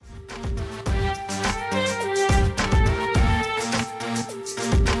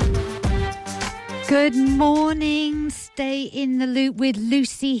Good morning. Stay in the loop with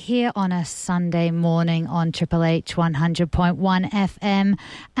Lucy here on a Sunday morning on Triple H 100.1 FM.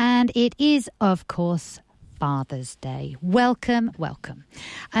 And it is, of course, Father's Day. Welcome, welcome.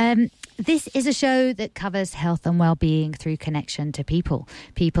 This is a show that covers health and well-being through connection to people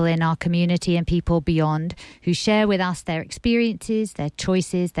in our community and people beyond who share with us their experiences, their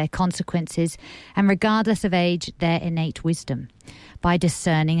choices, their consequences, and regardless of age, their innate wisdom. By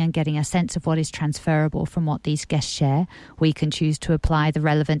discerning and getting a sense of what is transferable from what these guests share, we can choose to apply the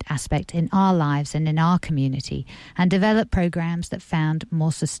relevant aspect in our lives and in our community and develop programs that found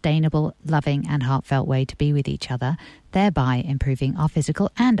more sustainable, loving and heartfelt way to be with each other, thereby improving our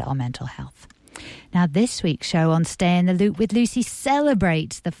physical and our mental health. Now, this week's show on Stay in the Loop with Lucy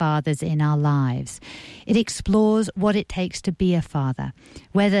celebrates the fathers in our lives. It explores what it takes to be a father,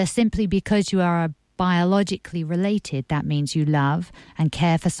 whether simply because you are biologically related, that means you love and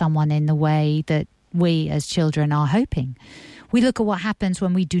care for someone in the way that we as children are hoping. We look at what happens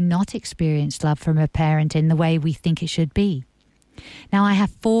when we do not experience love from a parent in the way we think it should be. Now, I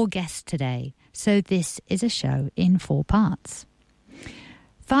have 4 guests today, so this is a show in 4 parts.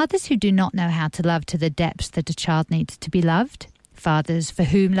 Fathers who do not know how to love to the depths that a child needs to be loved. Fathers for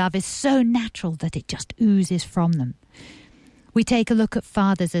whom love is so natural that it just oozes from them. We take a look at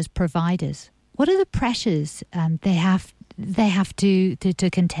fathers as providers. What are the pressures they have to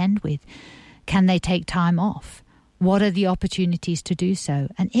contend with? Can they take time off? What are the opportunities to do so?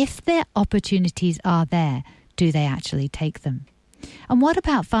 And if their opportunities are there, do they actually take them? And what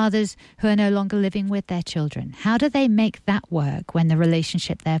about fathers who are no longer living with their children? How do they make that work when the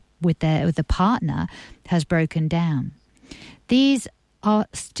relationship with the partner has broken down? These are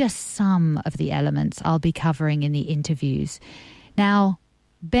just some of the elements I'll be covering in the interviews. Now,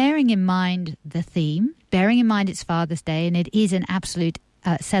 bearing in mind the theme, bearing in mind it's Father's Day and it is an absolute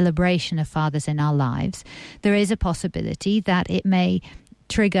celebration of fathers in our lives, there is a possibility that it may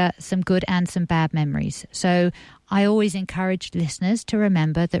trigger some good and some bad memories. So I always encourage listeners to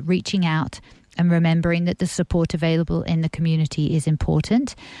remember that reaching out and remembering that the support available in the community is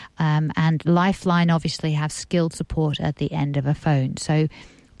important. And Lifeline obviously have skilled support at the end of a phone. So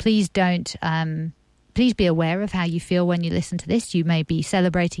please don't... Please be aware of how you feel when you listen to this. You may be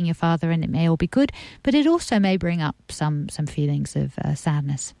celebrating your father and it may all be good, but it also may bring up some feelings of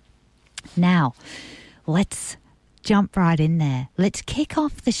sadness. Now, let's jump right in there. Let's kick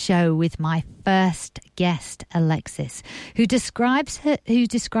off the show with my first guest, Alexis, who described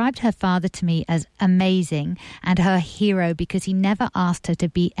her father to me as amazing and her hero because he never asked her to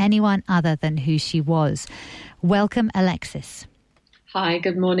be anyone other than who she was. Welcome, Alexis. Hi,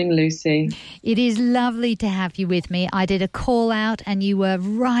 good morning, Lucy. It is lovely to have you with me. I did a call out and you were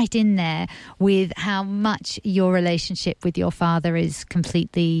right in there with how much your relationship with your father is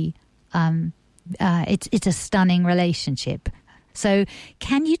completely, it's a stunning relationship. So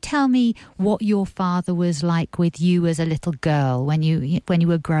can you tell me what your father was like with you as a little girl when you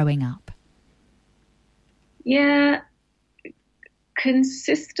were growing up? Yeah,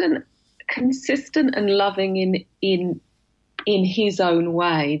 consistent and loving in his own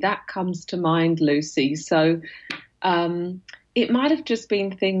way. That comes to mind, Lucy. So it might have just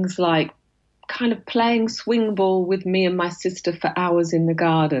been things like kind of playing swing ball with me and my sister for hours in the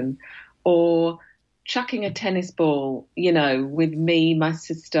garden, or chucking a tennis ball, with me, my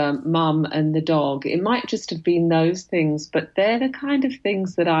sister, mum and the dog. It might just have been those things, but they're the kind of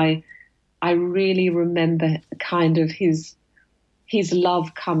things that I really remember kind of his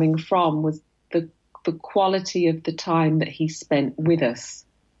love coming from, was the quality of the time that he spent with us.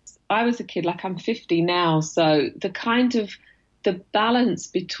 I was a kid, like I'm 50 now, so the balance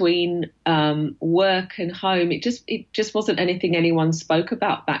between work and home, it just wasn't anything anyone spoke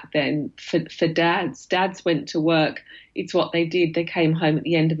about back then for dads. Dads went to work. It's what they did. They came home at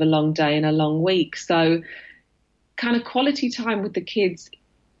the end of a long day and a long week. So kind of quality time with the kids,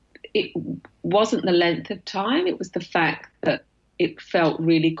 it wasn't the length of time. It was the fact that it felt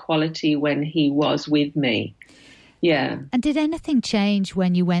really quality when he was with me. Yeah. And did anything change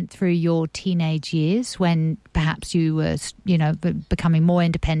when you went through your teenage years, when perhaps you were, becoming more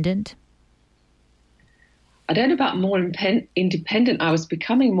independent? I don't know about more independent. I was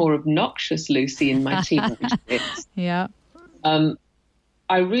becoming more obnoxious, Lucy, in my teenage years. Yeah.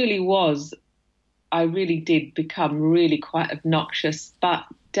 I really was. I really did become really quite obnoxious, but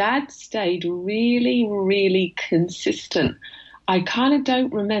Dad stayed really, really consistent. I kind of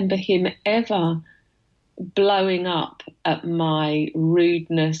don't remember him ever blowing up at my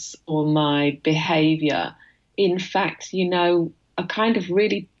rudeness or my behaviour. In fact, a kind of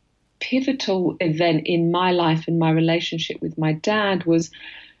really pivotal event in my life and my relationship with my dad was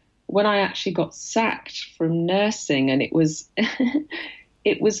when I actually got sacked from nursing, and it was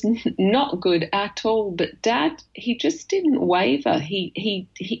it was not good at all. But Dad, he just didn't waver.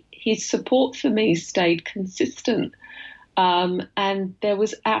 His support for me stayed consistent. And there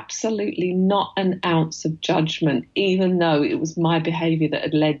was absolutely not an ounce of judgment, even though it was my behaviour that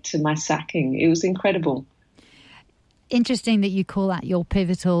had led to my sacking. It was incredible. Interesting that you call that your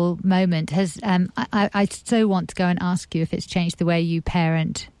pivotal moment. I so want to go and ask you if it's changed the way you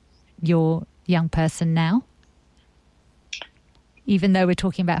parent your young person now. Even though we're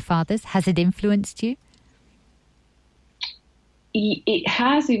talking about fathers, has it influenced you? It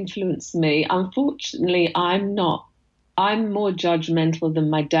has influenced me. Unfortunately, I'm not. I'm more judgmental than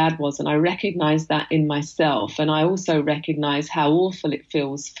my dad was, and I recognise that in myself. And I also recognise how awful it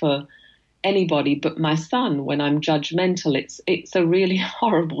feels for anybody but my son when I'm judgmental. It's a really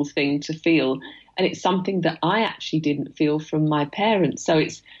horrible thing to feel, and it's something that I actually didn't feel from my parents. So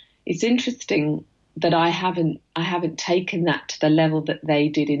it's interesting that I haven't taken that to the level that they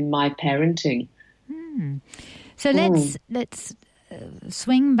did in my parenting. So let's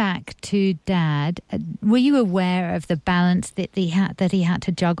swing back to Dad. Were you aware of the balance that he had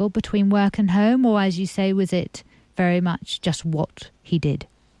to juggle between work and home, or, as you say, was it very much just what he did?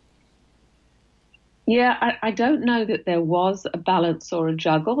 Yeah, I don't know that there was a balance or a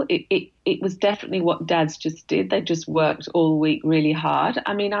juggle. It was definitely what dads just did. They just worked all week really hard.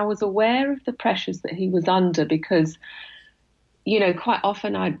 I mean, I was aware of the pressures that he was under because, quite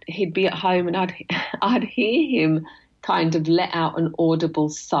often he'd be at home and I'd hear him kind of let out an audible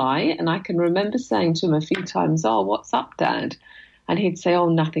sigh. And I can remember saying to him a few times, "Oh, what's up, Dad?" And he'd say, "Oh,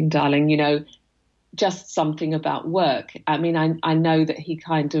 nothing, darling, just something about work." I mean, I know that he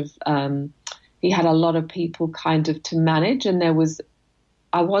kind of... he had a lot of people kind of to manage, and I was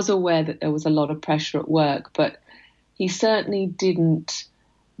aware that there was a lot of pressure at work, but he certainly didn't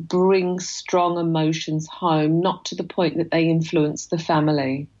bring strong emotions home, not to the point that they influenced the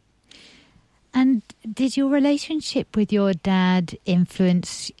family. And did your relationship with your dad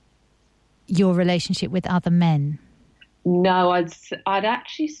influence your relationship with other men? No, I'd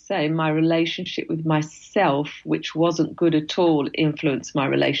actually say my relationship with myself, which wasn't good at all, influenced my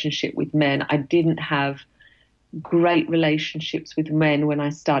relationship with men. I didn't have great relationships with men when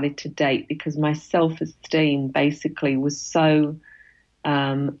I started to date because my self-esteem basically was so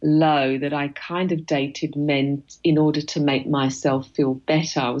low that I kind of dated men in order to make myself feel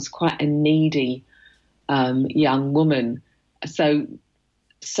better. I was quite a needy young woman. So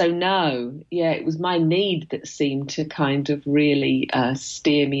no, it was my need that seemed to kind of really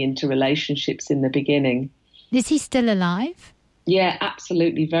steer me into relationships in the beginning. Is he still alive? Yeah,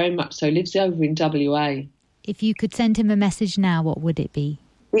 absolutely, very much so. Lives over in WA. If you could send him a message now, what would it be?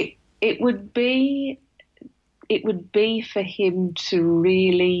 It would be for him to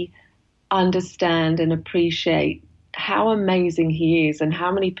really understand and appreciate how amazing he is and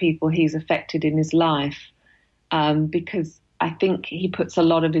how many people he's affected in his life, because I think he puts a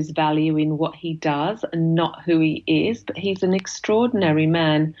lot of his value in what he does and not who he is, but he's an extraordinary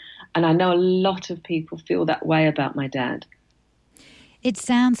man, and I know a lot of people feel that way about my dad. It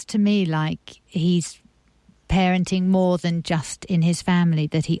sounds to me like he's parenting more than just in his family,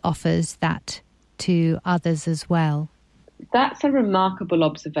 that he offers that to others as well. That's a remarkable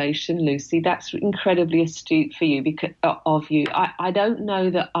observation, Lucy. That's incredibly astute for you of you. I don't know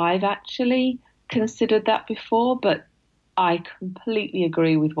that I've actually considered that before, but I completely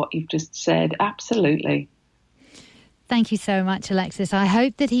agree with what you've just said. Absolutely. Thank you so much, Alexis. I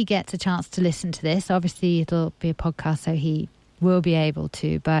hope that he gets a chance to listen to this. Obviously, it'll be a podcast, so he will be able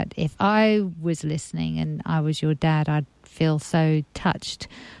to. But if I was listening and I was your dad, I'd feel so touched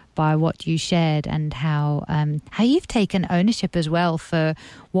by what you shared and how you've taken ownership as well for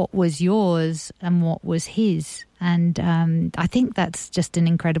what was yours and what was his. And I think that's just an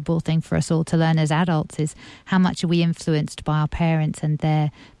incredible thing for us all to learn as adults, is how much are we influenced by our parents and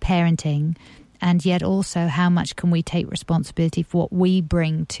their parenting, and yet also how much can we take responsibility for what we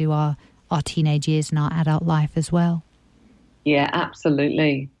bring to our teenage years and our adult life as well. Yeah,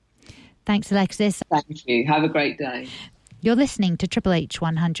 absolutely. Thanks, Alexis. Thank you. Have a great day. You're listening to Triple H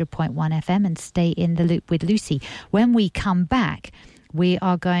 100.1 FM and Stay in the Loop with Lucy. When we come back, we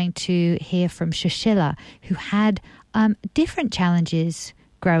are going to hear from Sushila, who had different challenges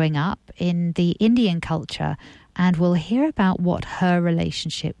growing up in the Indian culture, and we'll hear about what her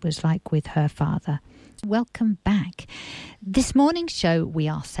relationship was like with her father. Welcome back. This morning's show, we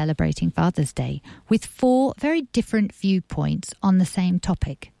are celebrating Father's Day with 4 very different viewpoints on the same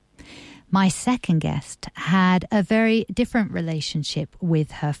topic. My second guest had a very different relationship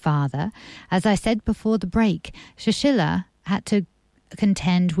with her father. As I said before the break, Sushila had to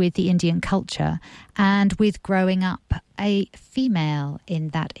contend with the Indian culture and with growing up a female in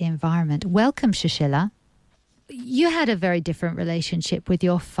that environment. Welcome, Shushila. You had a very different relationship with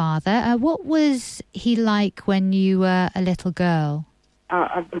your father. What was he like when you were a little girl?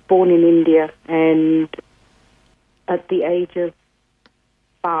 I was born in India, and at the age of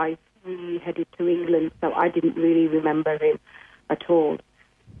 5, we headed to England, so I didn't really remember him at all.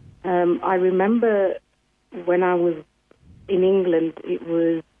 I remember when I was in England,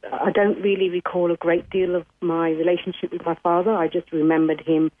 I don't really recall a great deal of my relationship with my father. I just remembered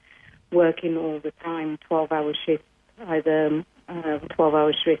him working all the time, 12-hour shifts, either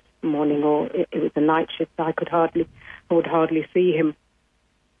 12-hour shifts in the morning or it was a night shift. I would hardly see him.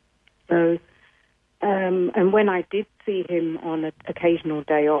 So, and when I did see him on an occasional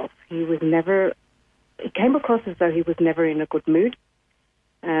day off, it came across as though he was never in a good mood.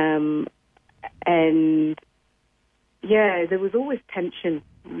 And yeah, there was always tension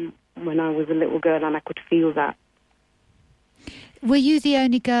when I was a little girl, and I could feel that. Were you the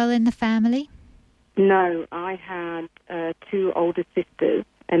only girl in the family? No, I had 2 older sisters,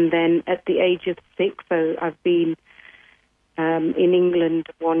 and then at the age of 6, so I've been in England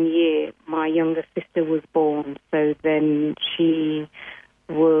 1 year, my younger sister was born, so then she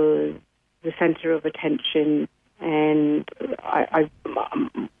was the centre of attention, and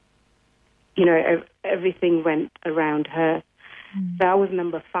everything went around her. So I was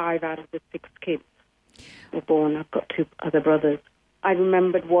number 5 out of the 6 kids were born. I've got 2 other brothers. I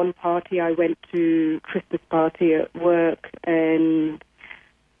remembered one party I went to, Christmas party at work, and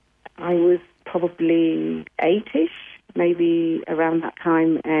I was probably 8-ish, maybe around that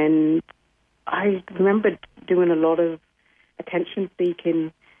time, and I remembered doing a lot of attention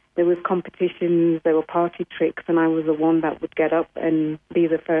seeking. There was competitions, there were party tricks, and I was the one that would get up and be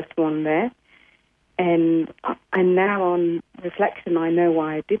the first one there. And now on reflection, I know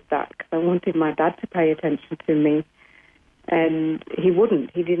why I did that, because I wanted my dad to pay attention to me. And he wouldn't.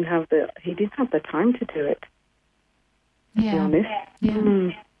 He didn't have the time to do it. To be honest.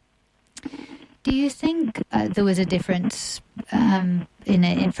 Yeah. Do you think there was a difference from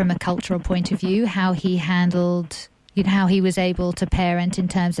a cultural point of view, how he handled, how he was able to parent in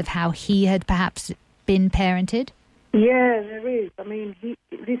terms of how he had perhaps been parented? Yeah, there is. I mean,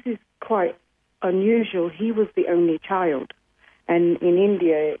 this is quite unusual. He was the only child, and in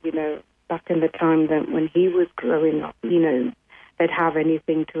India, back in the time that when he was growing up, they'd have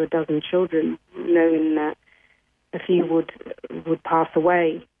anything to a dozen children, knowing that a few would pass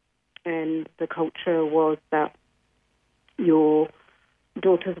away. And the culture was that your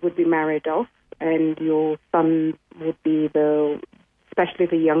daughters would be married off, and your son would be especially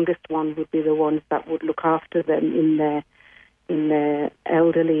the youngest one, would be the ones that would look after them in their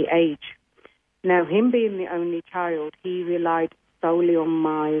elderly age. Now, him being the only child, he relied solely on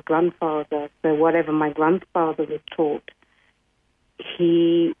my grandfather. So whatever my grandfather was taught,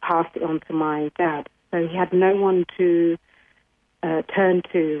 he passed it on to my dad. So he had no one to turn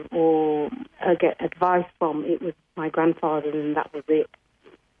to or get advice from. It was my grandfather, and that was it.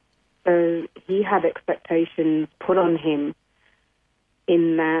 So he had expectations put on him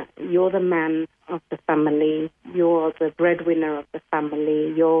in that you're the man of the family, you're the breadwinner of the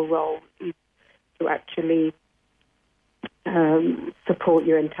family, your role is to actually support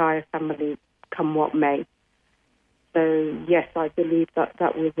your entire family, come what may. So, yes, I believe that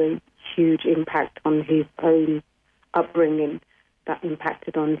was a huge impact on his own upbringing, that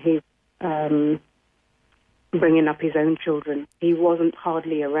impacted on his bringing up his own children. He wasn't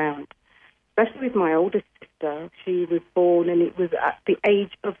hardly around. Especially with my oldest sister, she was born, and it was at the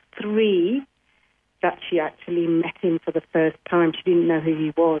age of 3 that she actually met him for the first time. She didn't know who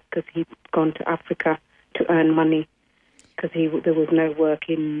he was because he'd gone to Africa to earn money, because there was no work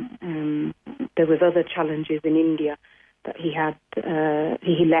there was other challenges in India that he had.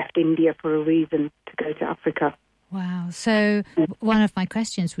 He left India for a reason, to go to Africa. Wow. So one of my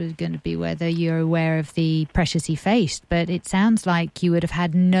questions was going to be whether you're aware of the pressures he faced, but it sounds like you would have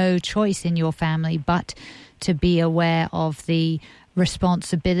had no choice in your family but to be aware of the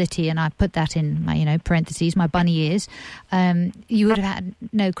responsibility, and I put that in my, parentheses, my bunny ears. You would have had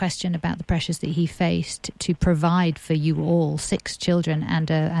no question about the pressures that he faced to provide for you all, 6 children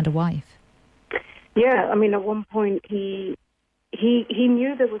and a wife. Yeah, I mean, at one point he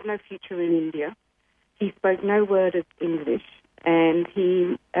knew there was no future in India. He spoke no word of English, and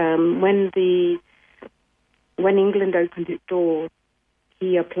when England opened its doors,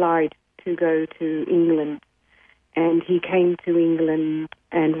 he applied to go to England, and he came to England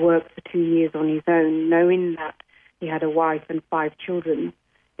and worked for 2 years on his own, knowing that he had a wife and 5 children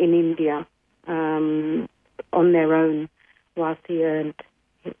in India on their own, whilst he earned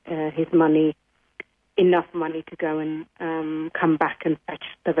his money, enough money to go and come back and fetch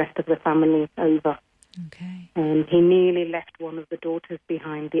the rest of the family over. Okay. And he nearly left one of the daughters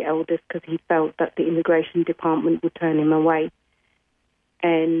behind, the eldest, because he felt that the immigration department would turn him away.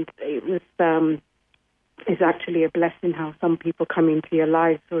 And it's actually a blessing how some people come into your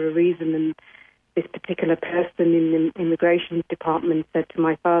lives for a reason. And this particular person in the immigration department said to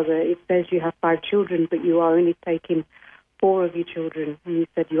my father, it says you have 5 children, but you are only taking 4 of your children. And he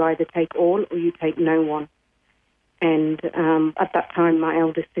said, you either take all or you take no one. And at that time, my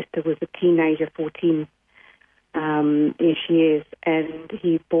eldest sister was a teenager, 14 ish years, and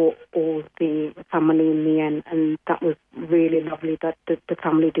he bought all the family in the end. And that was really lovely that the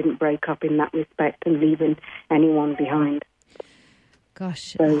family didn't break up in that respect and leaving anyone behind.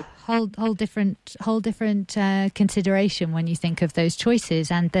 Gosh, so, whole different consideration when you think of those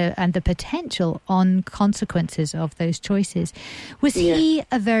choices and the potential on consequences of those choices. Was he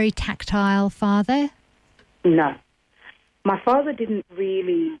a very tactile father? No. My father didn't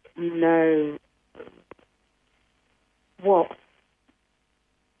really know what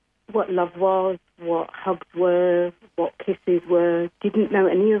love was, what hugs were, what kisses were. Didn't know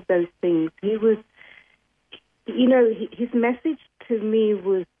any of those things. He was, his message to me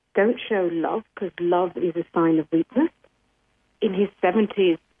was, don't show love because love is a sign of weakness. In his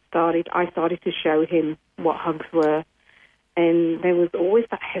 70s, I started to show him what hugs were. And there was always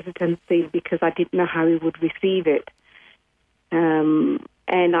that hesitancy because I didn't know how he would receive it.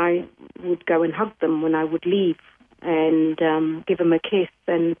 And I would go and hug them when I would leave and give them a kiss.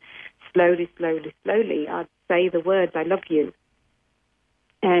 And slowly, I'd say the words, I love you.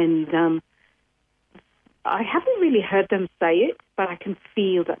 And I haven't really heard them say it, but I can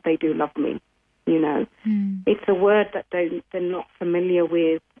feel that they do love me, It's a word that they're not familiar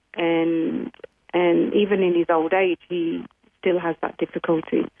with. And even in his old age, he still has that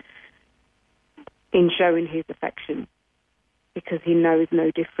difficulty in showing his affection because he knows no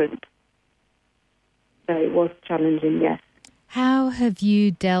different. So it was challenging, yes. How have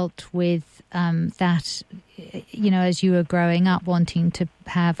you dealt with that, as you were growing up, wanting to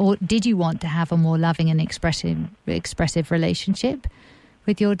have, or did you want to have a more loving and expressive relationship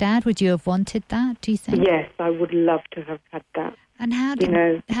with your dad? Would you have wanted that, do you think? Yes, I would love to have had that. And how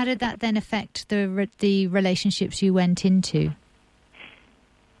did that then affect the relationships you went into?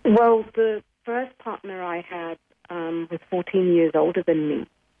 Well, the first partner I had was 14 years older than me.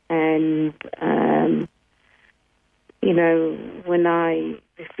 And, when I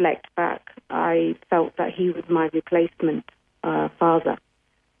reflect back, I felt that he was my replacement father.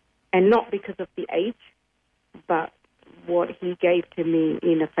 And not because of the age, but what he gave to me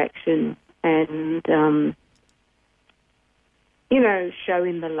in affection and,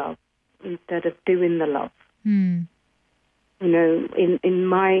 showing the love instead of doing the love. Mm. In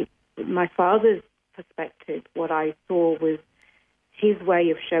my father's perspective, what I saw was his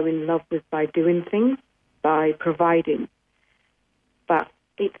way of showing love was by doing things, by providing. But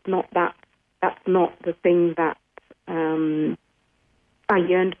it's not that. That's not the thing that I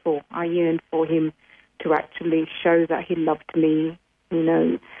yearned for. I yearned for him to actually show that he loved me.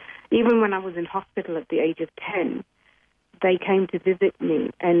 Even when I was in hospital at the age of 10, they came to visit me,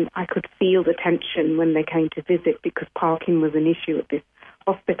 and I could feel the tension when they came to visit because parking was an issue at this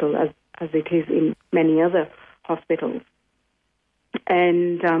hospital, as it is in many other hospitals.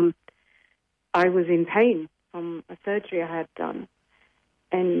 And I was in pain from a surgery I had done,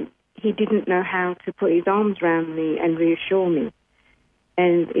 and he didn't know how to put his arms around me and reassure me.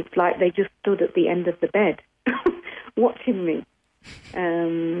 And it's like they just stood at the end of the bed watching me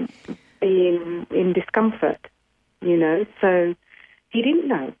being in discomfort, So he didn't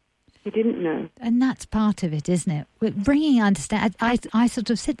know. And that's part of it, isn't it? We're bringing understand. I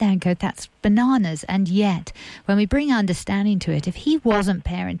sort of sit there and go, that's bananas. And yet, when we bring understanding to it, if he wasn't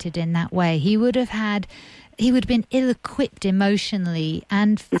parented in that way, he would have been ill-equipped emotionally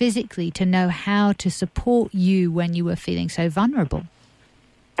and physically to know how to support you when you were feeling so vulnerable.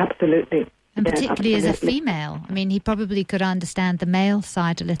 Absolutely. And particularly as a female. I mean, he probably could understand the male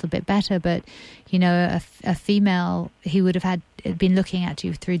side a little bit better, but, a female, he would have been looking at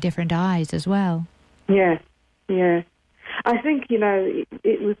you through different eyes as well. Yeah. I think,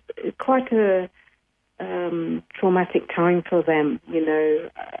 it was quite a traumatic time for them,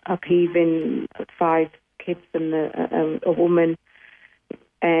 upheaving 5 kids and a woman,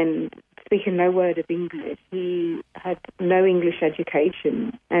 and speaking no word of English. He had no English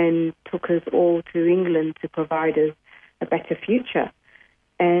education and took us all to England to provide us a better future.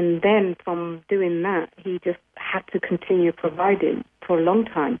 And then from doing that, he just had to continue providing for a long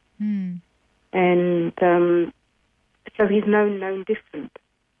time. Mm. And So he's known different.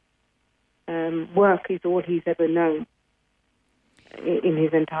 Work is all he's ever known in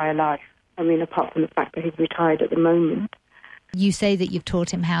his entire life. I mean, apart from the fact that he's retired at the moment. You say that you've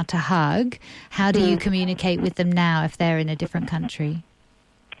taught him how to hug. How do you communicate with them now if they're in a different country?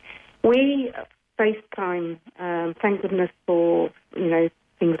 We FaceTime. Thank goodness for,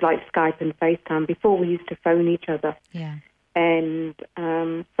 things like Skype and FaceTime. Before we used to phone each other. Yeah. And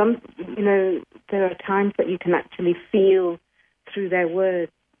there are times that you can actually feel through their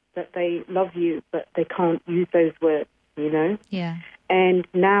words that they love you, but they can't use those words, Yeah. And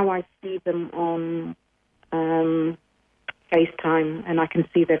now I see them on FaceTime, and I can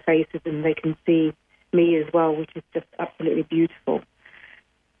see their faces, and they can see me as well, which is just absolutely beautiful.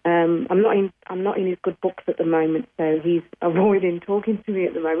 I'm not in his good books at the moment, so he's avoiding talking to me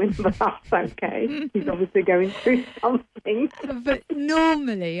at the moment, but that's okay. He's obviously going through something. But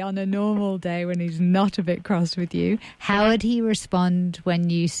normally, on a normal day when he's not a bit cross with you, how would he respond when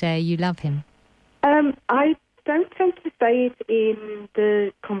you say you love him? I don't tend to say it in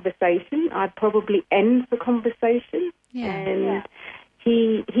the conversation. I'd probably end the conversation. Yeah. And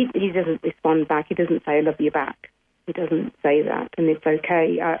he doesn't respond back. He doesn't say, I love you back. He doesn't say that, and it's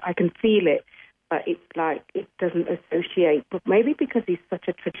okay. I can feel it, but it's like it doesn't associate. But maybe because he's such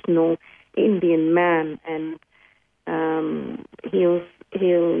a traditional Indian man, and he'll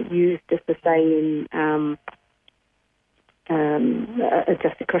use just the saying,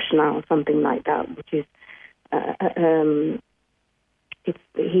 Jai Krishna or something like that, which is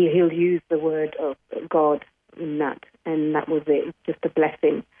he'll use the word of God in that, and that was it. It's just a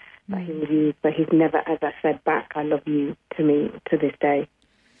blessing that he will use, but he's never ever said back, I love you, to me to this day.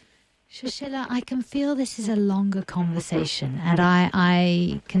 Shushila, I can feel this is a longer conversation, and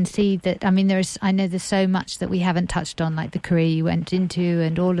I can see that, I know there's so much that we haven't touched on, like the career you went into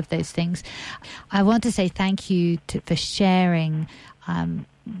and all of those things. I want to say thank you for sharing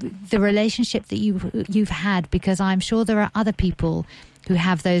the relationship that you've had, because I'm sure there are other people who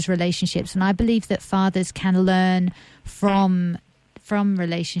have those relationships, and I believe that fathers can learn from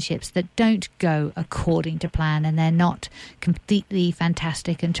relationships that don't go according to plan, and they're not completely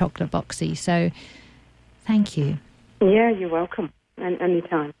fantastic and chocolate boxy. So thank you. Yeah, you're welcome.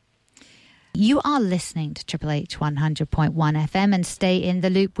 Anytime. You are listening to Triple H 100.1 FM and Stay in the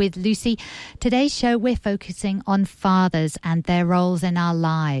Loop with Lucy. Today's show, we're focusing on fathers and their roles in our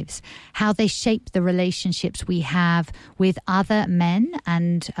lives, how they shape the relationships we have with other men,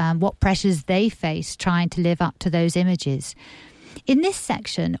 and what pressures they face trying to live up to those images. In this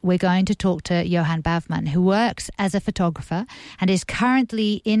section, we're going to talk to Johan Bavman, who works as a photographer and is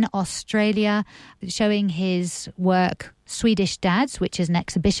currently in Australia showing his work, Swedish Dads, which is an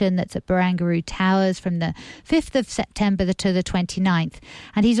exhibition that's at Barangaroo Towers from the 5th of September to the 29th.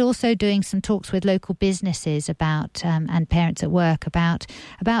 And he's also doing some talks with local businesses about and parents at work about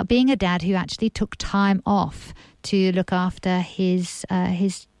being a dad who actually took time off to look after his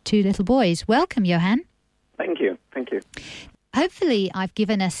two little boys. Welcome, Johan. Thank you. Hopefully, I've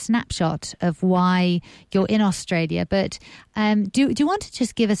given a snapshot of why you're in Australia, but do you want to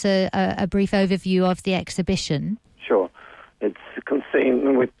just give us a brief overview of the exhibition? Sure. It's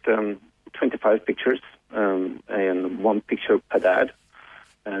contained with 25 pictures and one picture per dad,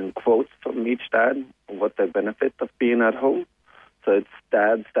 and quotes from each dad, what the benefit of being at home. So it's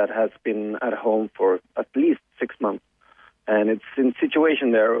dads that has been at home for at least 6 months. And it's in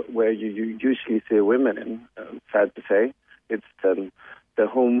situation there where you usually see women in, sad to say. It's the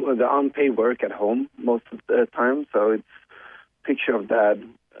unpaid work at home most of the time. So it's a picture of dad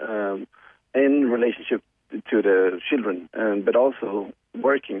in relationship to the children, but also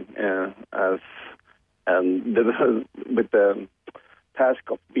working with the task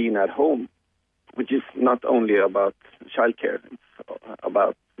of being at home, which is not only about childcare, it's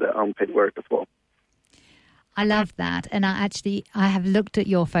about the unpaid work as well. I love that. And I have looked at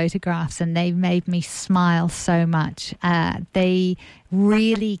your photographs and they've made me smile so much. They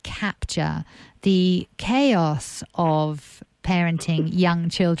really capture the chaos of parenting young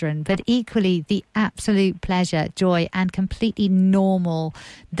children, but equally the absolute pleasure, joy, and completely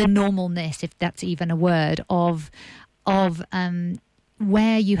the normalness, if that's even a word, of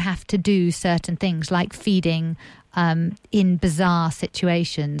where you have to do certain things like feeding in bizarre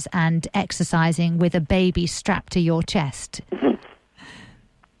situations and exercising with a baby strapped to your chest.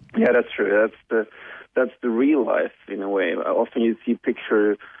 Yeah, that's true. That's the real life in a way. Often you see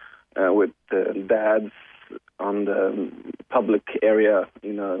pictures with dads on the public area,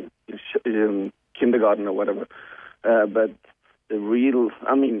 in kindergarten or whatever. But the real,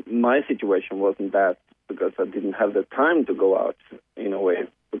 my situation wasn't that, because I didn't have the time to go out in a way,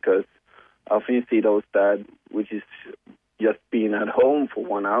 because often you see those dads which is just being at home for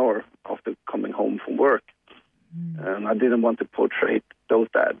 1 hour after coming home from work. And I didn't want to portray those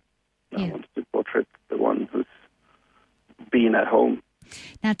dads. I wanted to portray the one who's being at home.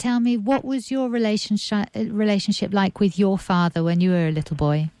 Now tell me, what was your relationship like with your father when you were a little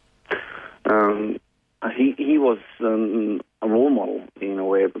boy? He was a role model in a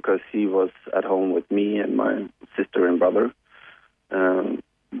way, because he was at home with me and my sister and brother.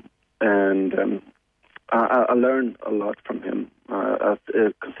 I learned a lot from him. I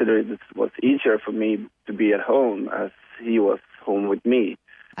consider it was easier for me to be at home as he was home with me.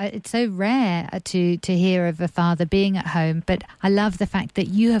 It's so rare to hear of a father being at home, but I love the fact that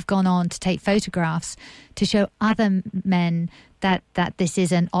you have gone on to take photographs to show other men that this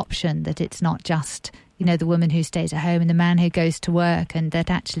is an option, that it's not just, the woman who stays at home and the man who goes to work, and that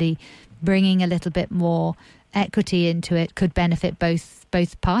actually bringing a little bit more equity into it could benefit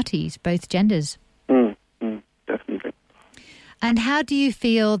both parties, both genders. Definitely. And how do you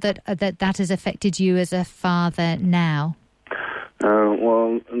feel that has affected you as a father now?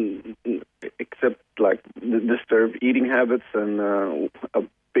 Well, except like disturbed eating habits and a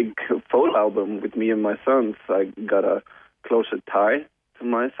big photo album with me and my sons, I got a closer tie to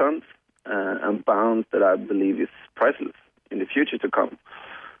my sons and bond that I believe is priceless in the future to come.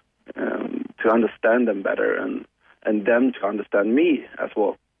 To understand them better and them to understand me as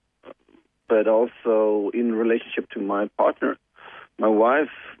well. But also in relationship to my partner, my wife,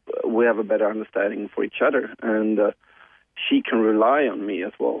 we have a better understanding for each other, and she can rely on me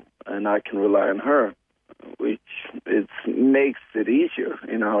as well, and I can rely on her, which makes it easier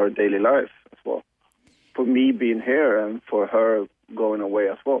in our daily life as well. For me being here and for her going away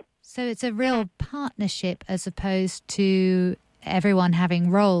as well. So it's a real partnership as opposed to everyone having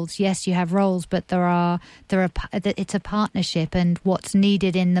roles. Yes, you have roles, but it's a partnership, and what's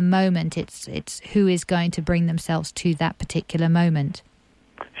needed in the moment, it's who is going to bring themselves to that particular moment.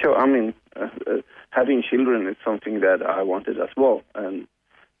 Sure. I mean, having children is something that I wanted as well, and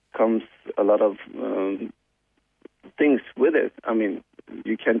comes a lot of things with it. I mean,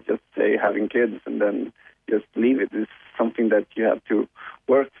 you can't just say having kids and then just leave it. It's something that you have to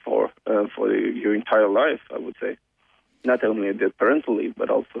work for your entire life, I would say. Not only the parental leave,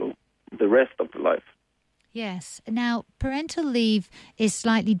 but also the rest of the life. Yes. Now, parental leave is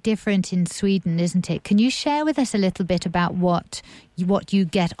slightly different in Sweden, isn't it? Can you share with us a little bit about what you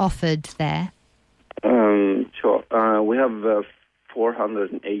get offered there? Sure. We have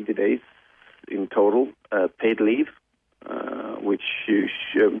 480 days in total paid leave, which you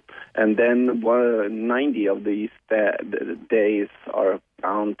should, and then 90 of these days are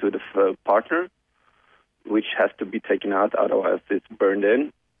bound to the partner, which has to be taken out, otherwise it's burned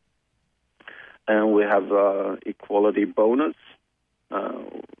in. And we have equality bonus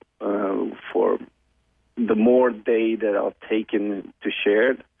for the more days that are taken to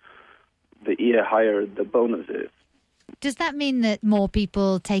shared, the higher the bonus is. Does that mean that more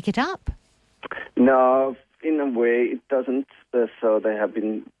people take it up? No, in a way it doesn't. So they have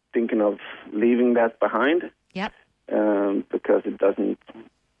been thinking of leaving that behind. Yep. Because it doesn't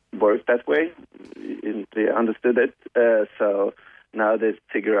work that way. They understood it. So now they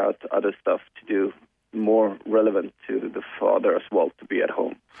figure out other stuff to do more relevant to the father as well, to be at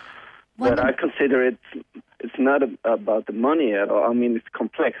home. But I consider it's not about the money at all. I mean, it's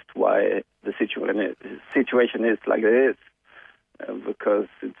complex why the situation is like it is, because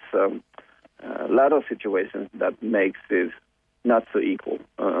it's a lot of situations that makes it not so equal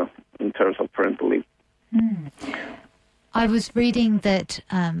in terms of parental leave. I was reading that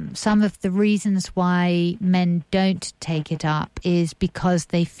some of the reasons why men don't take it up is because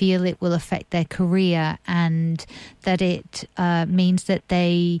they feel it will affect their career, and that it means that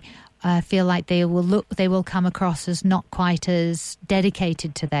they feel like they will come across as not quite as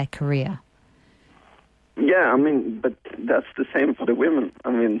dedicated to their career. Yeah, I mean, but that's the same for the women.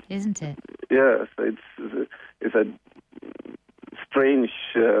 I mean, isn't it? Yeah, so it's a strange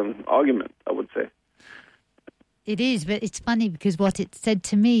argument, I would say. It is, but it's funny because what it said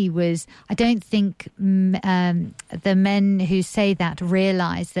to me was, I don't think the men who say that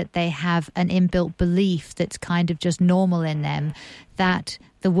realize that they have an inbuilt belief that's kind of just normal in them, that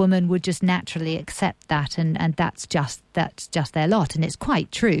the woman would just naturally accept that, and that's just their lot. And it's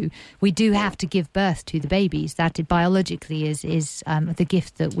quite true. We do have to give birth to the babies. That biologically is the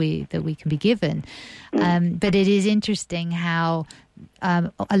gift that we can be given. But it is interesting how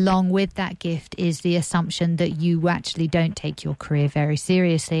along with that gift is the assumption that you actually don't take your career very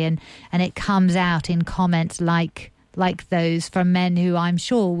seriously, and it comes out in comments like those from men who I'm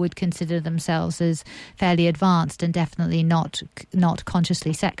sure would consider themselves as fairly advanced and definitely not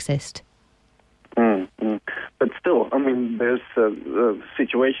consciously sexist. But still, I mean, there's a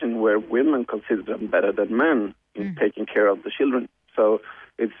situation where women consider them better than men in taking care of the children. So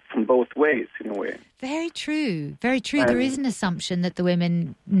it's from both ways, in a way. Very true. Very true. There is an assumption that the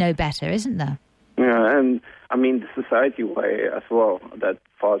women know better, isn't there? Yeah, and I mean, the society way as well, that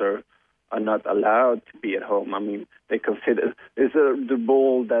father are not allowed to be at home. I mean, they consider the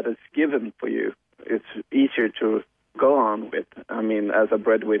role that is given for you. It's easier to go on with, I mean, as a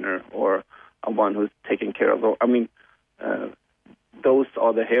breadwinner or one who's taking care of. I mean, those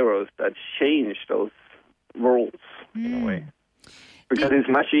are the heroes that change those roles in a way. Because it's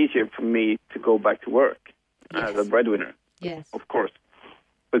much easier for me to go back to work as a breadwinner. Yes. Of course.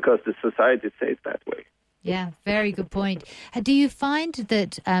 Because the society says that way. Yeah, very good point. Do you find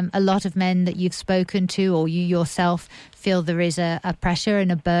that a lot of men that you've spoken to or you yourself feel there is a pressure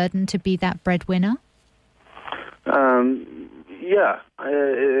and a burden to be that breadwinner? Yeah,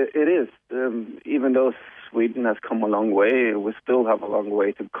 it is. Even though Sweden has come a long way, we still have a long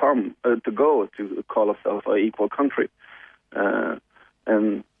way to go to call ourselves an equal country.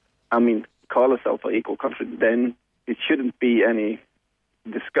 And I mean, call ourselves an equal country, then it shouldn't be any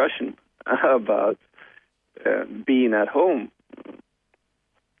discussion about being at home.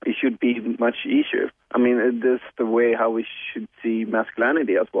 It should be much easier. I mean, this is the way how we should see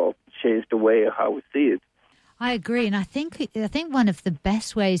masculinity as well. Change the way how we see it. I agree, and I think one of the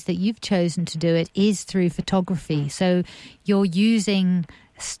best ways that you've chosen to do it is through photography. So you're using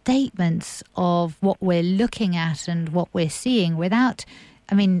statements of what we're looking at and what we're seeing without,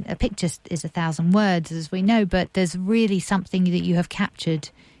 I mean, a picture is 1,000 words, as we know, but there's really something that you have captured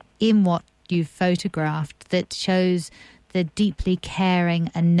in what you've photographed that shows the deeply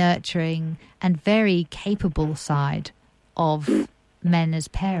caring and nurturing and very capable side of men as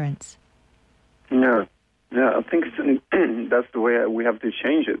parents. Yeah, I think that's the way we have to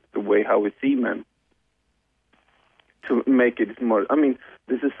change it, the way how we see men, to make it more. I mean,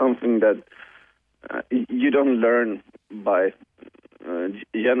 this is something that you don't learn by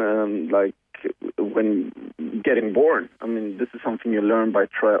like when getting born. I mean, this is something you learn by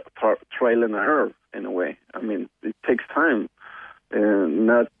trial and error in a way. I mean, it takes time.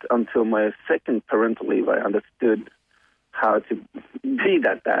 Not until my second parental leave I understood how to be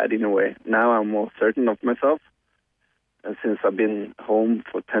that dad in a way. Now I'm more certain of myself. And since I've been home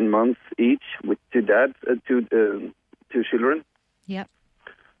for 10 months each with two children. Yep.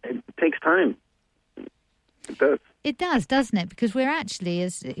 It takes time. It does. It does, doesn't it? Because we're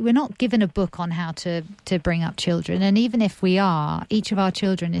not given a book on how to bring up children. And even if we are, each of our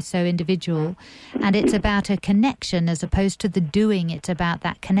children is so individual. And it's about a connection as opposed to the doing. It's about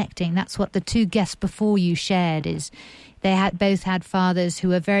that connecting. That's what the two guests before you shared is they both had fathers who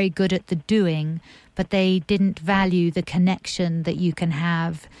were very good at the doing, but they didn't value the connection that you can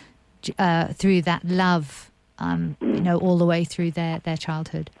have through that love, all the way through their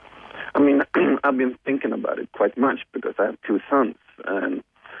childhood. I mean, I've been thinking about it quite much because I have two sons, and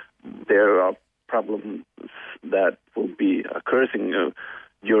there are problems that will be occurring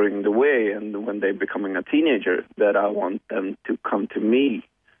during the way, and when they're becoming a teenager, that I want them to come to me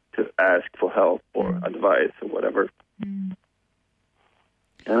to ask for help or advice or whatever. And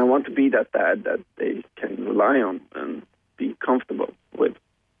I want to be that dad that they can rely on and be comfortable with.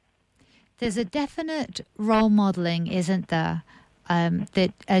 There's a definite role modeling, isn't there?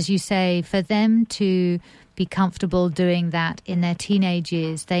 That, as you say, for them to be comfortable doing that in their teenage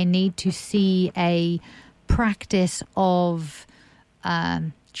years, they need to see a practice of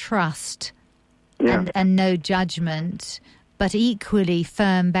trust and no judgment, but equally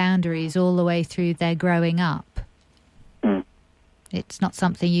firm boundaries all the way through their growing up. It's not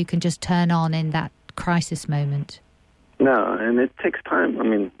something you can just turn on in that crisis moment. No, and it takes time. I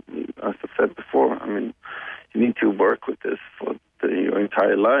mean, as I said before, I mean, you need to work with this for your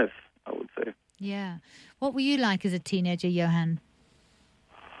entire life, I would say. Yeah. What were you like as a teenager, Johan?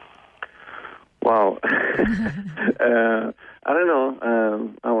 Wow. I don't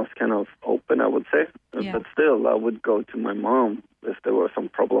know. I was kind of open, I would say. Yeah. But still, I would go to my mom if there was some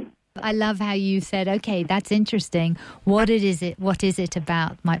problem. I love how you said, okay, that's interesting. What is it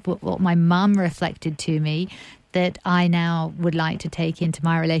about what my mum reflected to me that I now would like to take into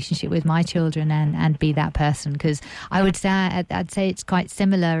my relationship with my children and be that person? Because I'd say it's quite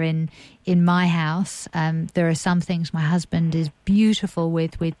similar in my house. There are some things my husband is beautiful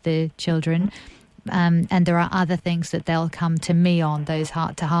with the children, and there are other things that they'll come to me on. Those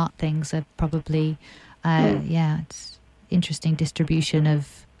heart-to-heart things are probably, it's interesting distribution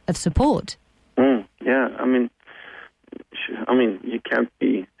of support. Yeah, I mean, you can't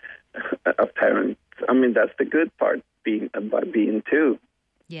be a parent. I mean, that's the good part, being two.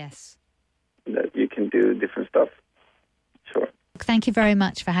 Yes. That you can do different stuff. Sure. Thank you very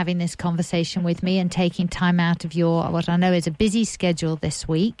much for having this conversation with me and taking time out of your, what I know is a busy schedule this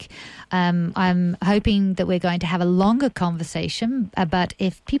week. I'm hoping that we're going to have a longer conversation, but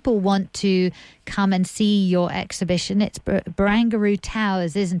if people want to come and see your exhibition, it's Barangaroo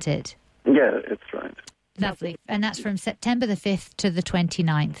Towers, isn't it? Yeah, it's right. Lovely. And that's from September the 5th to the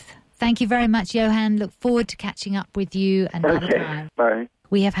 29th. Thank you very much, Johan. Look forward to catching up with you another time. Bye.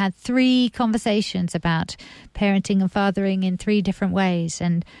 We have had 3 conversations about parenting and fathering in 3 different ways.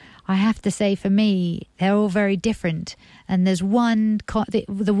 And I have to say, for me, they're all very different. And there's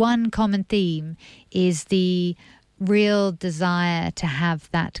the one common theme is the real desire to have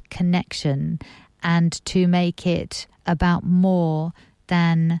that connection and to make it about more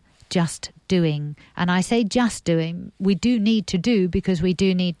than just doing. And I say just doing, we do need to do, because we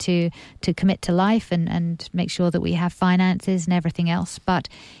do need to commit to life and make sure that we have finances and everything else, but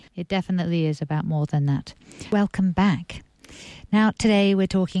it definitely is about more than that. Welcome back. Now, today we're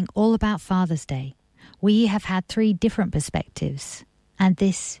talking all about Father's Day. We have had 3 different perspectives, and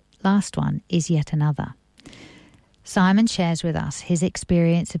this last one is yet another. Simon shares with us his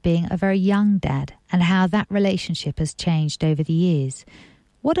experience of being a very young dad and how that relationship has changed over the years.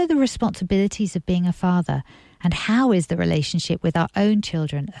 What are the responsibilities of being a father, and how is the relationship with our own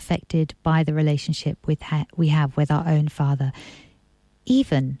children affected by the relationship we have with our own father,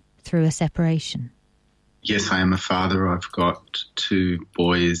 even through a separation? Yes, I am a father. I've got 2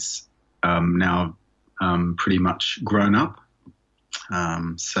 boys now pretty much grown up.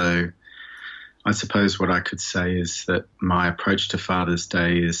 So I suppose what I could say is that my approach to Father's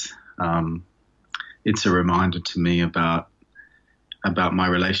Day is it's a reminder to me about my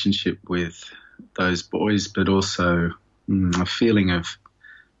relationship with those boys, but also a feeling of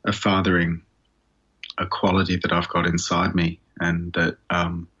fathering, a quality that I've got inside me, and that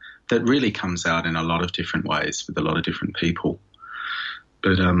really comes out in a lot of different ways with a lot of different people.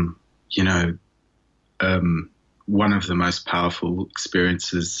 But, one of the most powerful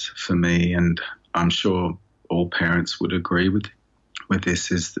experiences for me, and I'm sure all parents would agree with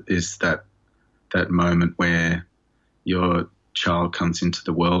this, is that moment where your child comes into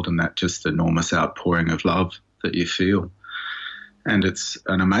the world and that just enormous outpouring of love that you feel. And it's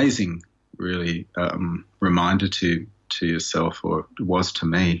an amazing, really, reminder to yourself, or it was to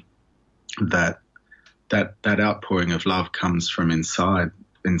me, that outpouring of love comes from inside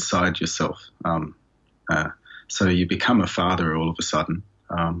yourself. So you become a father all of a sudden.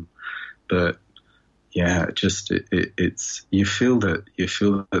 But yeah, it's you feel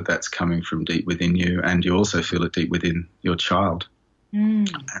that that's coming from deep within you, and you also feel it deep within your child. And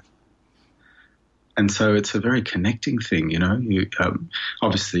so it's a very connecting thing, you know. You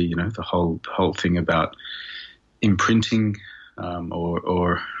obviously, you know, the whole thing about imprinting,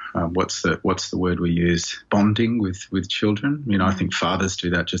 or what's the word we use? Bonding with children. You know, I think fathers do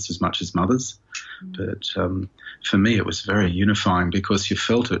that just as much as mothers. But for me, it was very unifying, because you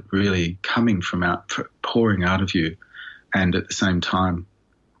felt it really coming from pouring out of you, and at the same time,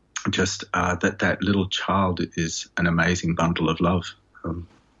 just that little child is an amazing bundle of love.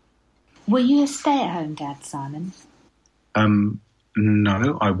 Were you a stay-at-home dad, Simon?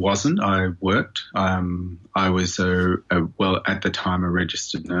 No, I wasn't. I worked. I was at the time, a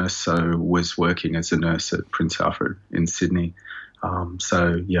registered nurse, so was working as a nurse at Prince Alfred in Sydney.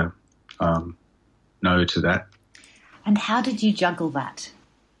 So yeah, no to that. And how did you juggle that?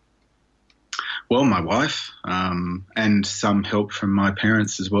 Well, my wife, and some help from my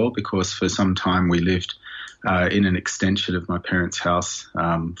parents as well, because for some time we lived in an extension of my parents' house,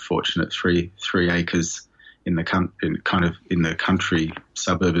 fortunate 3 acres in the country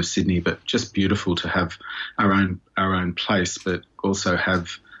suburb of Sydney, but just beautiful to have our own place, but also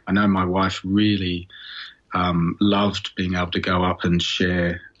I know my wife really loved being able to go up and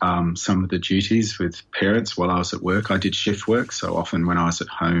share some of the duties with parents while I was at work. I did shift work, so often when I was at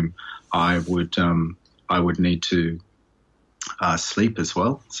home, I would need to sleep as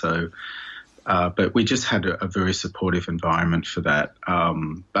well. So, but we just had a very supportive environment for that.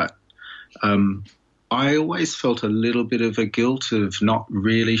 But I always felt a little bit of a guilt of not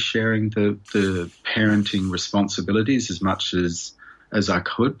really sharing the parenting responsibilities as much as I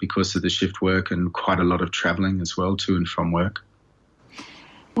could, because of the shift work and quite a lot of travelling as well to and from work.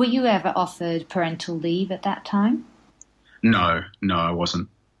 Were you ever offered parental leave at that time? No, I wasn't.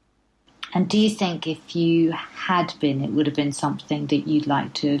 And do you think if you had been, it would have been something that you'd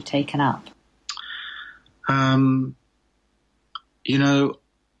like to have taken up? You know,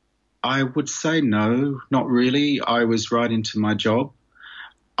 I would say no, not really. I was right into my job.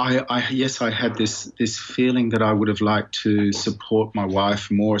 Yes, I had this feeling that I would have liked to support my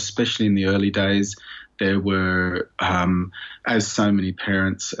wife more, especially in the early days. There were, as so many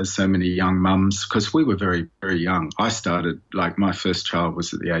parents, as so many young mums, because we were very, very young. I started, like, my first child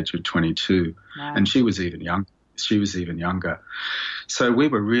was at the age of 22, wow. And she was even young. She was even younger. So we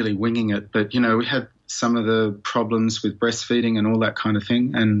were really winging it. But, we had some of the problems with breastfeeding and all that kind of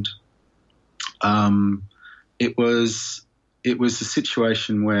thing. And it was a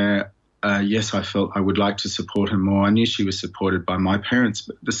situation where, yes, I felt I would like to support her more. I knew she was supported by my parents,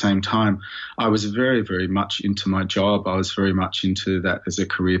 but at the same time, I was very, very much into my job. I was very much into that as a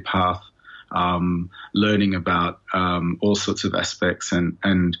career path, learning about all sorts of aspects.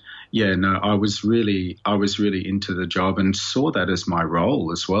 And yeah, no, I was really into the job and saw that as my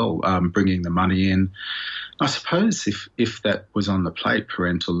role as well, bringing the money in. I suppose if that was on the plate,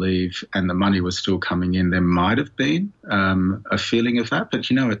 parental leave, and the money was still coming in, there might have been a feeling of that.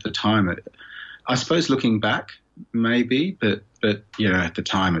 But, at the time, I suppose looking back, maybe, but at the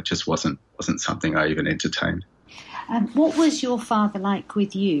time it just wasn't something I even entertained. What was your father like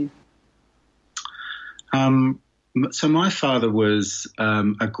with you? So my father was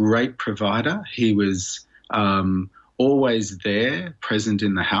a great provider. He was always there, present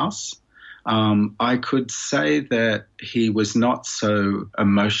in the house. I could say that he was not so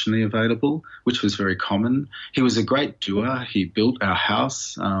emotionally available, which was very common. He was a great doer. He built our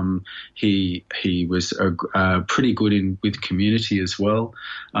house. He was pretty good with community as well.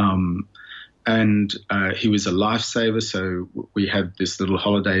 And he was a lifesaver, so we had this little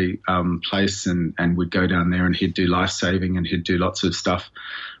holiday place and we'd go down there and he'd do lifesaving and he'd do lots of stuff.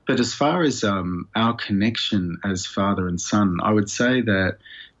 But as far as our connection as father and son, I would say that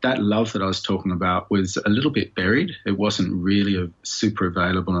love that I was talking about was a little bit buried. It wasn't really super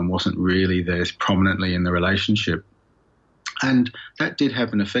available and wasn't really there prominently in the relationship. And that did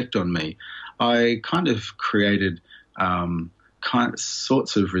have an effect on me. I kind of created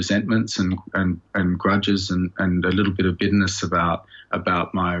sorts of resentments and grudges and a little bit of bitterness about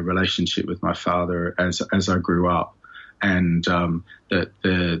my relationship with my father as I grew up. And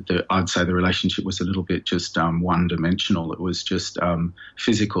that I'd say the relationship was a little bit just one-dimensional. It was just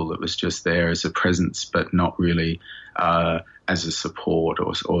physical. It was just there as a presence, but not really as a support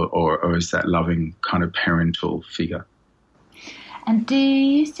or as that loving kind of parental figure. And do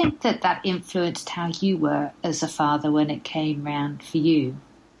you think that influenced how you were as a father when it came round for you?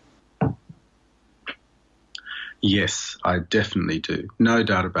 Yes, I definitely do. No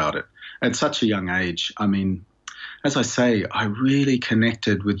doubt about it. At such a young age, I mean, as I say, I really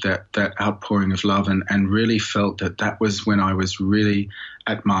connected with that outpouring of love and really felt that was when I was really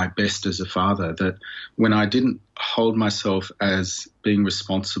at my best as a father, that when I didn't hold myself as being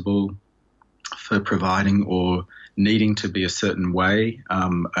responsible for providing or needing to be a certain way,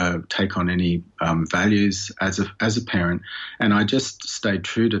 take on any values as a parent, and I just stayed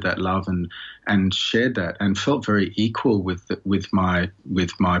true to that love and shared that and felt very equal with my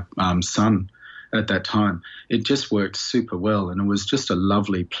son at that time. It just worked super well, and it was just a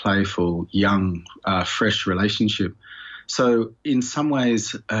lovely, playful, young, fresh relationship. So in some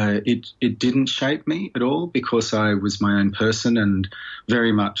ways, it didn't shape me at all because I was my own person, and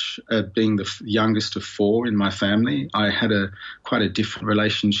very much being the youngest of four in my family, I had quite a different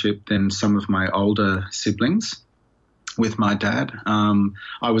relationship than some of my older siblings with my dad.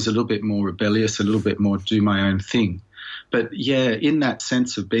 I was a little bit more rebellious, a little bit more do my own thing. But yeah, in that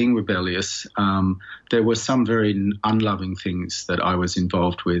sense of being rebellious, there were some very unloving things that I was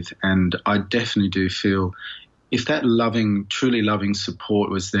involved with, and I definitely do feel if that truly loving support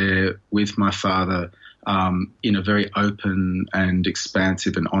was there with my father in a very open and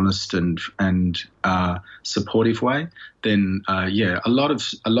expansive and honest and supportive way, then a lot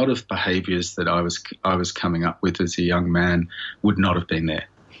of behaviours that I was coming up with as a young man would not have been there.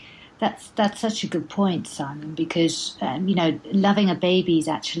 That's such a good point, Simon, because loving a baby is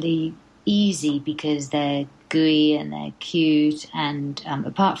actually easy because they're gooey and they're cute, and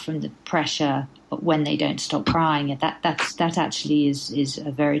apart from the pressure when they don't stop crying, that actually is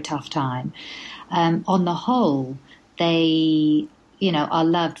a very tough time. On the whole, they are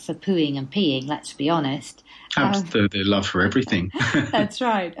loved for pooing and peeing. Let's be honest. Their love for everything. That's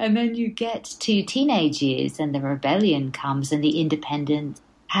right. And then you get to teenage years, and the rebellion comes, and the independence.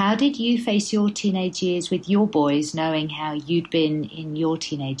 How did you face your teenage years with your boys, knowing how you'd been in your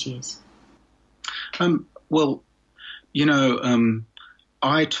teenage years?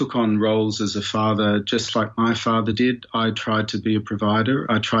 I took on roles as a father just like my father did. I tried to be a provider.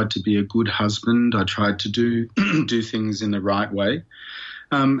 I tried to be a good husband. I tried to do things in the right way.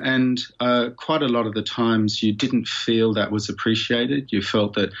 And quite a lot of the times you didn't feel that was appreciated. You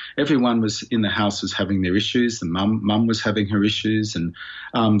felt that everyone was in the house was having their issues. The mum was having her issues, and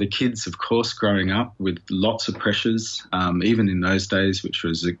the kids, of course, growing up with lots of pressures, even in those days, which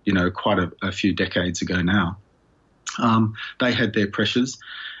was, quite a few decades ago now. They had their pressures,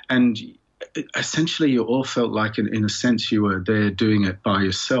 and essentially you all felt like, in a sense, you were there doing it by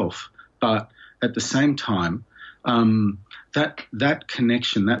yourself. But at the same time, that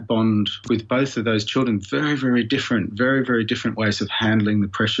connection, that bond with both of those children, very, very different ways of handling the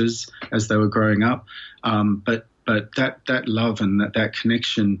pressures as they were growing up. But that love and that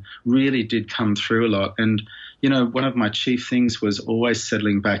connection really did come through a lot. And, one of my chief things was always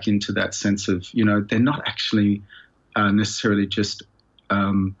settling back into that sense of, they're not actually necessarily just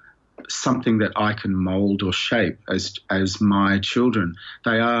something that I can mould or shape as my children.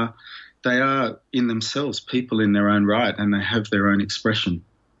 They are in themselves people in their own right, and they have their own expression.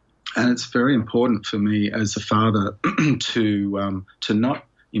 And it's very important for me as a father to not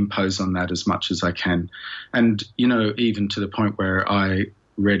impose on that as much as I can. And, even to the point where I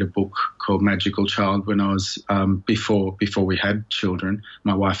read a book called Magical Child when I was, before we had children,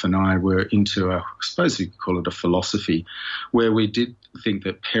 my wife and I were into I suppose you could call it a philosophy, where we did think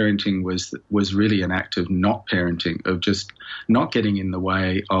that parenting was really an act of not parenting, of just not getting in the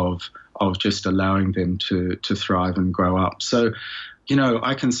way of just allowing them to thrive and grow up. So,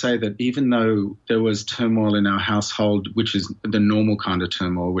 I can say that even though there was turmoil in our household, which is the normal kind of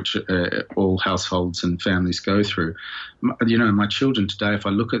turmoil which all households and families go through, my children today, if I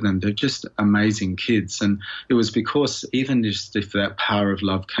look at them, they're just amazing kids. And it was because even just if that power of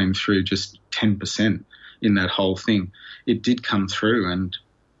love came through just 10% in that whole thing, it did come through. And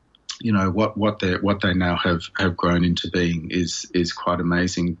what they now have grown into being is quite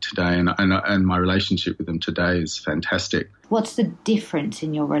amazing today, and my relationship with them today is fantastic. What's the difference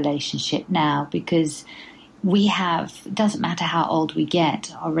in your relationship now? Because it doesn't matter how old we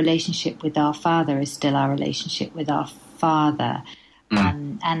get, our relationship with our father is still our relationship with our father.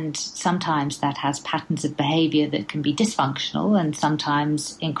 And sometimes that has patterns of behaviour that can be dysfunctional and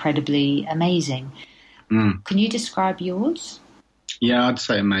sometimes incredibly amazing. Can you describe yours? Yeah, I'd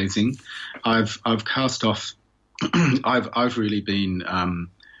say amazing. I've cast off. I've really been,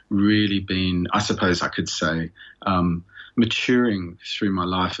 I suppose I could say, maturing through my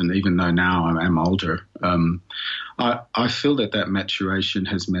life. And even though now I am older, I feel that maturation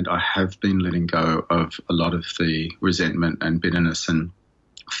has meant I have been letting go of a lot of the resentment and bitterness and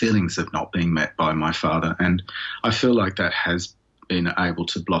feelings of not being met by my father. And I feel like that has been able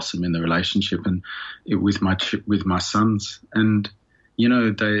to blossom in the relationship and with my sons. And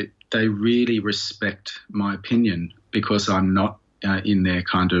they really respect my opinion because I'm not in there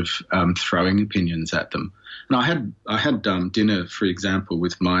kind of throwing opinions at them. And I had dinner, for example,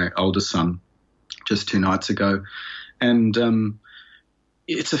 with my older son just 2 nights ago, and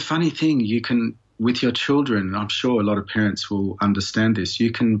it's a funny thing. You can, with your children, I'm sure a lot of parents will understand this,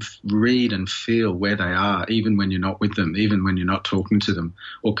 you can read and feel where they are even when you're not with them, even when you're not talking to them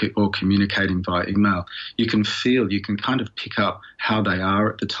or communicating via email. You can kind of pick up how they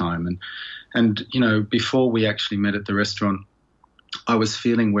are at the time. And before we actually met at the restaurant, I was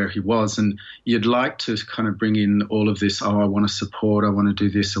feeling where he was, and you'd like to kind of bring in all of this, I want to support, I want to do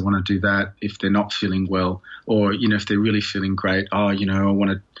this, I want to do that if they're not feeling well, or, if they're really feeling great, I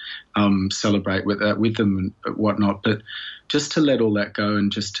want to celebrate with them and whatnot. But just to let all that go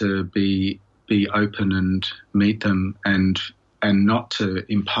and just to be open and meet them and not to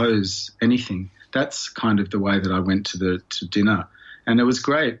impose anything, that's kind of the way that I went to dinner. And it was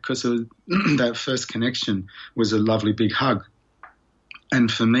great because that first connection was a lovely big hug. And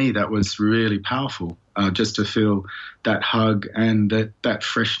for me, that was really powerful, just to feel that hug and that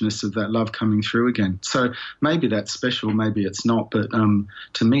freshness of that love coming through again. So maybe that's special, maybe it's not, but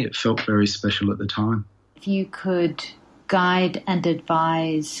to me it felt very special at the time. If you could guide and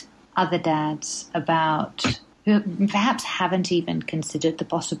advise other dads who perhaps haven't even considered the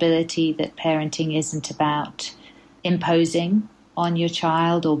possibility that parenting isn't about imposing on your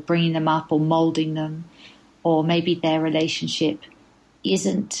child or bringing them up or moulding them, or maybe their relationship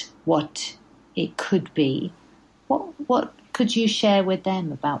isn't what it could be, what could you share with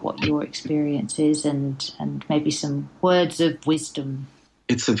them about what your experience is and maybe some words of wisdom?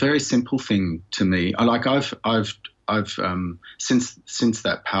 It's a very simple thing to me. I've since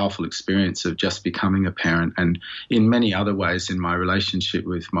that powerful experience of just becoming a parent, and in many other ways in my relationship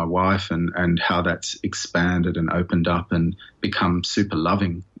with my wife and how that's expanded and opened up and become super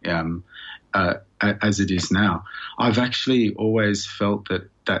loving as it is now. I've actually always felt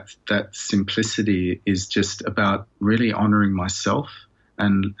that simplicity is just about really honouring myself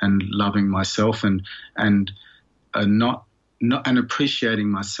and loving myself and not and appreciating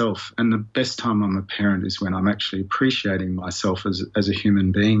myself. And the best time I'm a parent is when I'm actually appreciating myself as a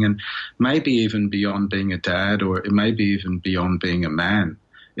human being, and maybe even beyond being a dad, or it may be even beyond being a man.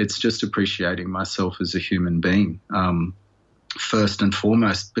 It's just appreciating myself as a human being, first and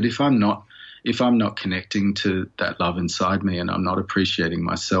foremost. But if I'm not connecting to that love inside me, and I'm not appreciating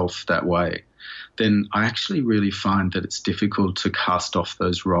myself that way, then I actually really find that it's difficult to cast off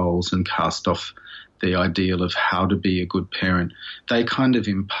those roles and cast off the ideal of how to be a good parent. They kind of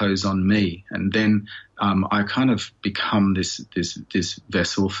impose on me, and then I kind of become this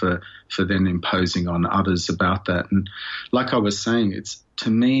vessel for then imposing on others about that. And like I was saying, it's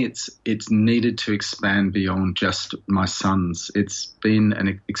needed to expand beyond just my sons. It's been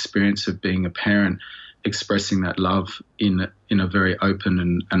an experience of being a parent, expressing that love in a very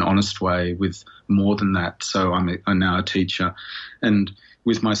open and honest way with more than that. So I'm now a teacher, and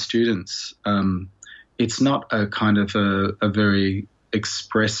with my students, it's not a kind of a very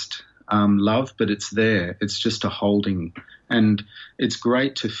expressed love, but it's there. It's just a holding. And it's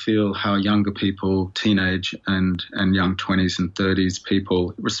great to feel how younger people, teenage and young 20s and 30s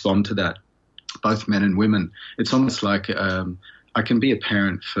people respond to that, both men and women. It's almost like I can be a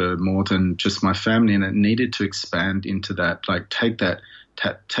parent for more than just my family, and it needed to expand into that, like take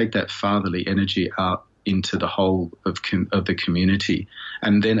that fatherly energy out into the whole of the community,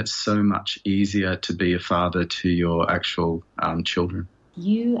 and then it's so much easier to be a father to your actual children.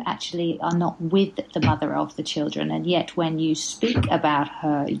 You actually are not with the mother of the children, and yet when you speak about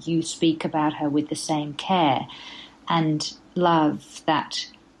her, you speak about her with the same care and love that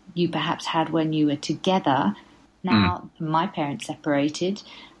you perhaps had when you were together. Now, my parents separated.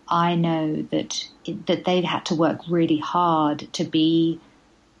 I know that they've had to work really hard to be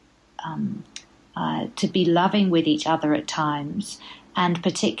loving with each other at times, and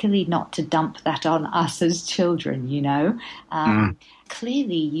particularly not to dump that on us as children, you know.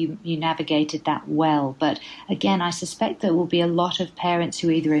 Clearly you navigated that well, but again, I suspect there will be a lot of parents who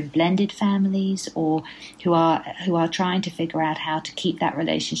are either in blended families or who are trying to figure out how to keep that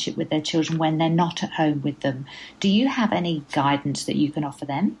relationship with their children when they're not at home with them. Do you have any guidance that you can offer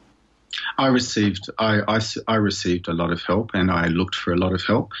them? I received a lot of help, and I looked for a lot of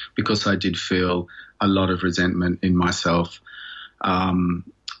help because I did feel a lot of resentment in myself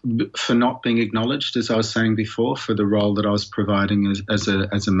for not being acknowledged, as I was saying before, for the role that I was providing as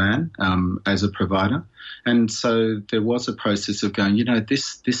a man, as a provider. And so there was a process of going,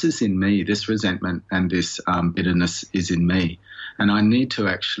 this is in me, this resentment and this bitterness is in me, and I need to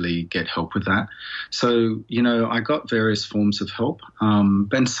actually get help with that. So, I got various forms of help,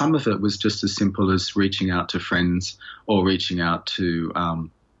 and some of it was just as simple as reaching out to friends or reaching out to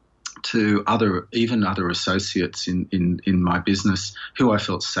other associates in my business who I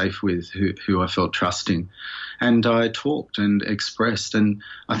felt safe with, who I felt trusting. And I talked and expressed. And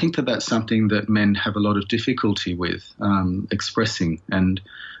I think that that's something that men have a lot of difficulty with, expressing. And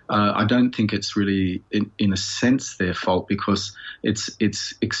I don't think it's really, in a sense, their fault, because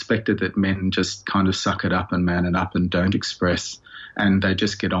it's expected that men just kind of suck it up and man it up and don't express. And they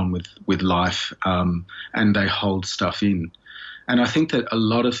just get on with life, and they hold stuff in. And I think that a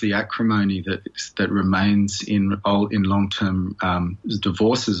lot of the acrimony that remains in long-term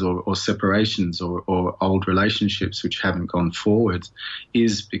divorces or separations or old relationships which haven't gone forward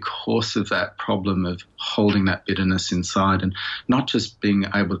is because of that problem of holding that bitterness inside and not just being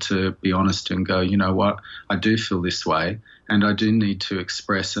able to be honest and go, you know what, I do feel this way and I do need to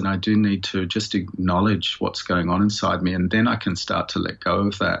express and I do need to just acknowledge what's going on inside me, and then I can start to let go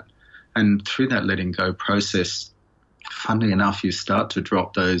of that. And through that letting go process, funnily enough, you start to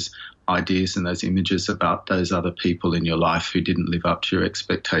drop those ideas and those images about those other people in your life who didn't live up to your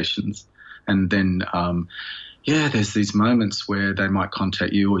expectations. And then, there's these moments where they might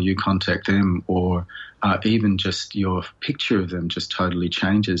contact you or you contact them, or even just your picture of them just totally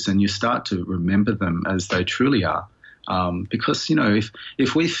changes and you start to remember them as they truly are. Because,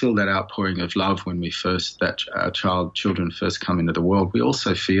 if we feel that outpouring of love when our children first come into the world, we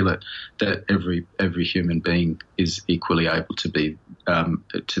also feel it that every human being is equally able to be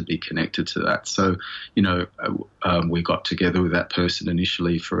connected to that. So, we got together with that person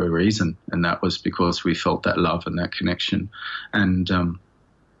initially for a reason, and that was because we felt that love and that connection. And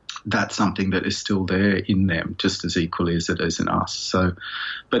that's something that is still there in them just as equally as it is in us. So,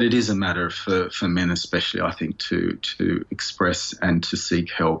 but it is a matter for men especially, I think, to express and to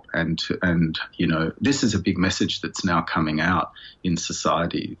seek help and you know, this is a big message that's now coming out in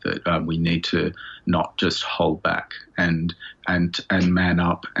society that we need to not just hold back and man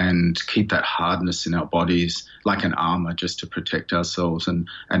up and keep that hardness in our bodies like an armor just to protect ourselves and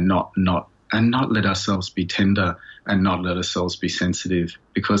not let ourselves be tender and not let ourselves be sensitive,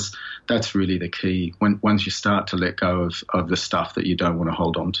 because that's really the key. Once you start to let go of the stuff that you don't want to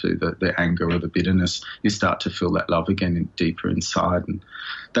hold on to, the anger or the bitterness, you start to feel that love again deeper inside. And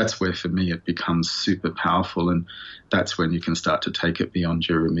that's where, for me, it becomes super powerful. And that's when you can start to take it beyond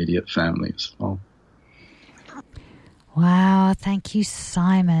your immediate family as well. Wow, thank you,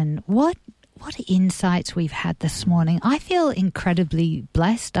 Simon. What insights we've had this morning. I feel incredibly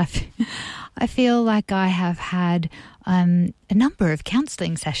blessed. I feel like I have had a number of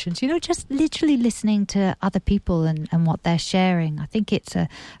counselling sessions, you know, just literally listening to other people and what they're sharing. I think it's a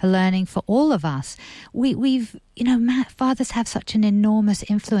learning for all of us. We've, you know, fathers have such an enormous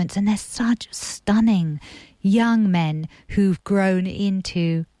influence, and they're such stunning young men who've grown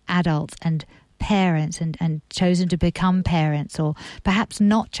into adults and parents and chosen to become parents, or perhaps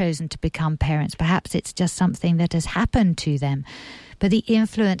not chosen to become parents. Perhaps it's just something that has happened to them. But the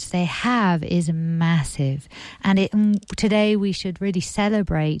influence they have is massive. And today we should really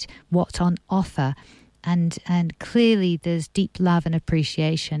celebrate what's on offer. And clearly there's deep love and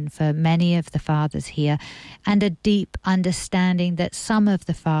appreciation for many of the fathers here, and a deep understanding that some of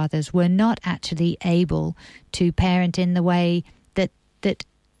the fathers were not actually able to parent in the way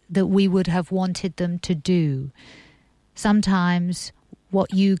that we would have wanted them to do. Sometimes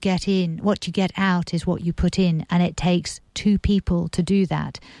what you get out is what you put in, and it takes two people to do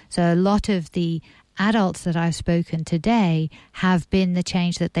that. So a lot of the adults that I've spoken today have been the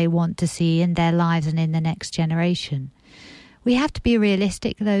change that they want to see in their lives and in the next generation. We have to be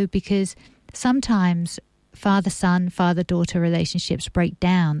realistic, though, because sometimes father-son, father-daughter relationships break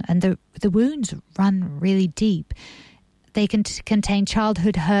down, and the wounds run really deep. They can contain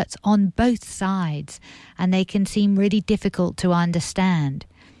childhood hurts on both sides, and they can seem really difficult to understand.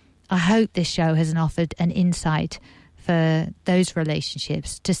 I hope this show has offered an insight for those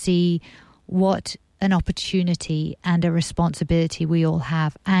relationships to see what an opportunity and a responsibility we all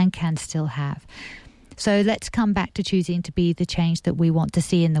have and can still have. So let's come back to choosing to be the change that we want to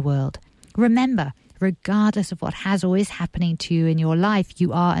see in the world. Remember, regardless of what has or is happening to you in your life,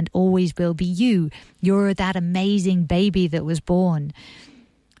 you are and always will be you. You're that amazing baby that was born.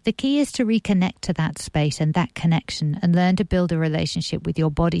 The key is to reconnect to that space and that connection and learn to build a relationship with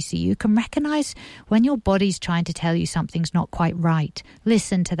your body so you can recognize when your body's trying to tell you something's not quite right.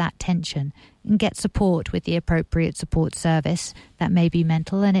 Listen to that tension and get support with the appropriate support service. That may be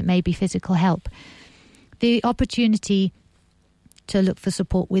mental and it may be physical help. The opportunity to look for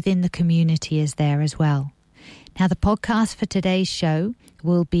support within the community is there as well. Now, the podcast for today's show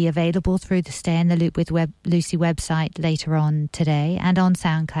will be available through the Stay in the Loop with Lucy website later on today and on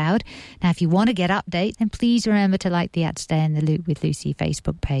SoundCloud. Now, if you want to get updates, then please remember to like the Stay in the Loop with Lucy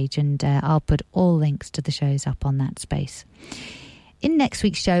Facebook page, and I'll put all links to the shows up on that space. In next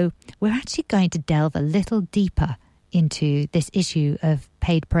week's show, we're actually going to delve a little deeper into this issue of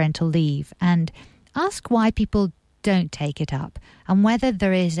paid parental leave and ask why people don't take it up, and whether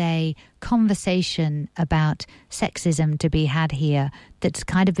there is a conversation about sexism to be had here that's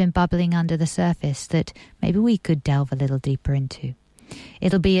kind of been bubbling under the surface that maybe we could delve a little deeper into.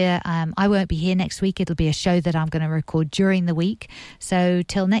 It'll be I won't be here next week. It'll be a show that I'm going to record during the week. So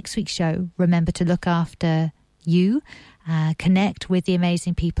till next week's show, remember to look after you, connect with the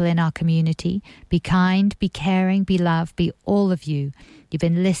amazing people in our community, be kind, be caring, be loved, be all of you. You've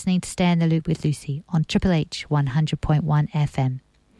been listening to Stay in the Loop with Lucy on Triple H 100.1 FM.